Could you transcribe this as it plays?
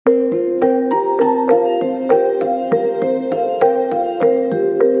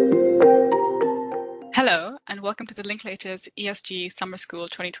welcome to the Linklaters ESG Summer School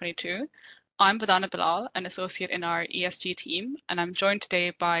 2022. I'm Wahdana Bilal, an associate in our ESG team, and I'm joined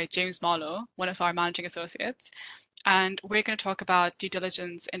today by James Marlow, one of our managing associates. And we're going to talk about due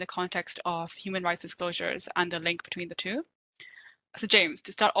diligence in the context of human rights disclosures and the link between the two. So James,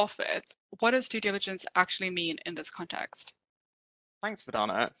 to start off with, what does due diligence actually mean in this context? Thanks,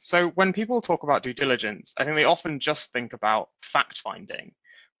 Wahdana. So when people talk about due diligence, I think they often just think about fact-finding.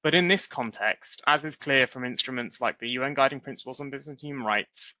 But in this context, as is clear from instruments like the UN Guiding Principles on Business and Human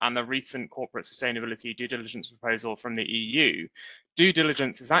Rights and the recent corporate sustainability due diligence proposal from the EU, due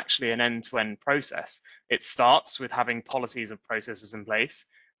diligence is actually an end-to-end process. It starts with having policies and processes in place.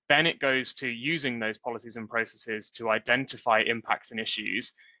 Then it goes to using those policies and processes to identify impacts and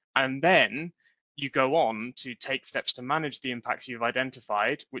issues. And then you go on to take steps to manage the impacts you've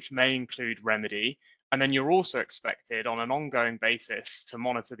identified, which may include remedy. And then you're also expected on an ongoing basis to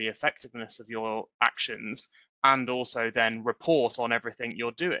monitor the effectiveness of your actions and also then report on everything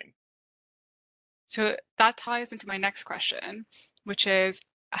you're doing. So that ties into my next question, which is,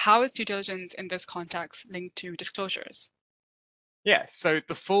 how is due diligence in this context linked to disclosures? Yeah, so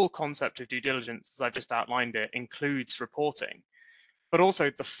the full concept of due diligence, as I've just outlined it, includes reporting, but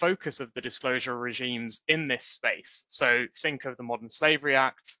also the focus of the disclosure regimes in this space. So think of the Modern Slavery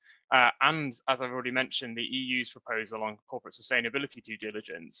Act, and as I've already mentioned, the EU's proposal on corporate sustainability due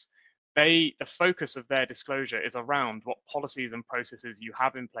diligence. The focus of their disclosure is around what policies and processes you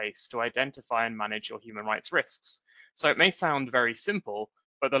have in place to identify and manage your human rights risks. So it may sound very simple,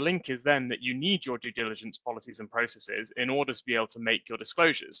 but the link is then that you need your due diligence policies and processes in order to be able to make your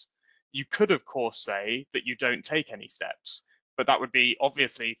disclosures. You could, of course, say that you don't take any steps, but that would be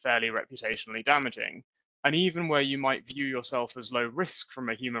obviously fairly reputationally damaging. And even where you might view yourself as low risk from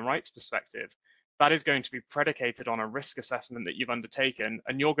a human rights perspective, that is going to be predicated on a risk assessment that you've undertaken,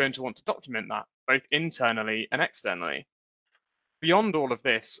 and you're going to want to document that both internally and externally. Beyond all of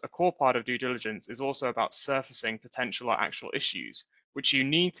this, a core part of due diligence is also about surfacing potential or actual issues, which you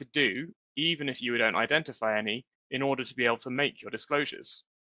need to do, even if you don't identify any, in order to be able to make your disclosures.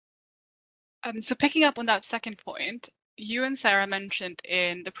 So picking up on that second point, you and Sarah mentioned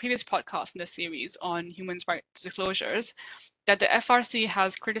in the previous podcast in this series on human rights disclosures that the FRC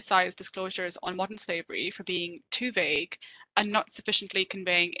has criticized disclosures on modern slavery for being too vague and not sufficiently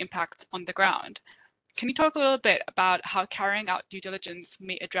conveying impact on the ground. Can you talk a little bit about how carrying out due diligence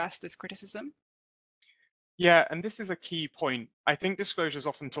may address this criticism? Yeah, and this is a key point. I think disclosures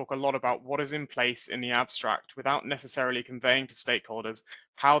often talk a lot about what is in place in the abstract without necessarily conveying to stakeholders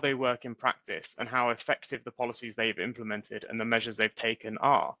how they work in practice and how effective the policies they've implemented and the measures they've taken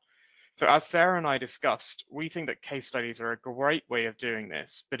are. So as Sarah and I discussed, we think that case studies are a great way of doing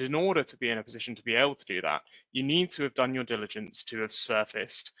this, but in order to be in a position to be able to do that, you need to have done your diligence to have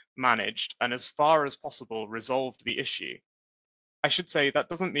surfaced, managed, and as far as possible, resolved the issue. I should say that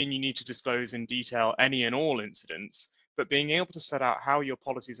doesn't mean you need to disclose in detail any and all incidents, but being able to set out how your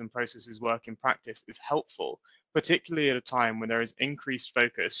policies and processes work in practice is helpful, particularly at a time when there is increased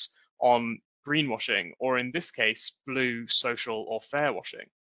focus on greenwashing, or in this case, blue, social, or fair washing.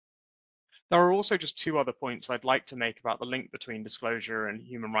 There are also just two other points I'd like to make about the link between disclosure and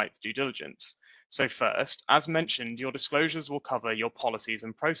human rights due diligence. So first, as mentioned, your disclosures will cover your policies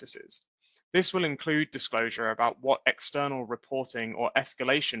and processes. This will include disclosure about what external reporting or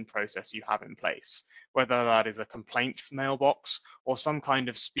escalation process you have in place, whether that is a complaints mailbox or some kind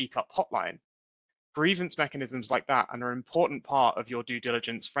of speak up hotline. Grievance mechanisms like that are an important part of your due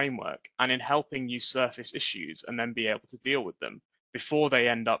diligence framework and in helping you surface issues and then be able to deal with them before they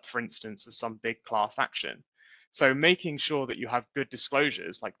end up, for instance, as some big class action. So making sure that you have good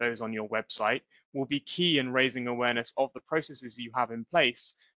disclosures like those on your website will be key in raising awareness of the processes you have in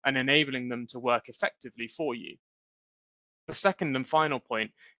place and enabling them to work effectively for you. The second and final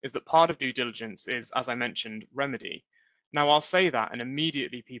point is that part of due diligence is, as I mentioned, remedy. Now, I'll say that and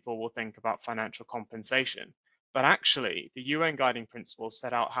immediately people will think about financial compensation, but actually the UN Guiding Principles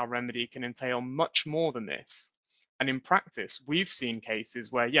set out how remedy can entail much more than this. And in practice, we've seen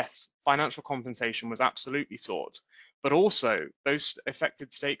cases where, yes, financial compensation was absolutely sought, but also those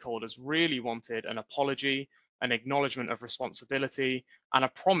affected stakeholders really wanted an apology, an acknowledgement of responsibility, and a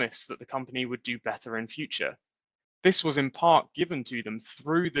promise that the company would do better in future. This was in part given to them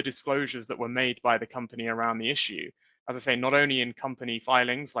through the disclosures that were made by the company around the issue. As I say, not only in company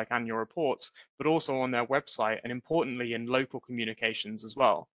filings like annual reports, but also on their website and importantly in local communications as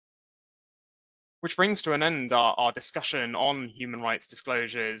well. Which brings to an end our discussion on human rights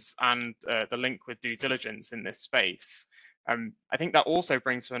disclosures and the link with due diligence in this space. I think that also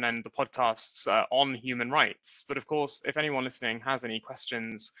brings to an end the podcasts on human rights. But of course, if anyone listening has any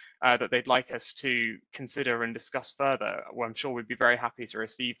questions that they'd like us to consider and discuss further, well, I'm sure we'd be very happy to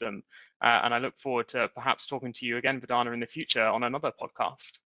receive them. And I look forward to perhaps talking to you again, Wahdana, in the future on another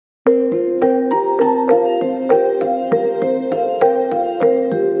podcast.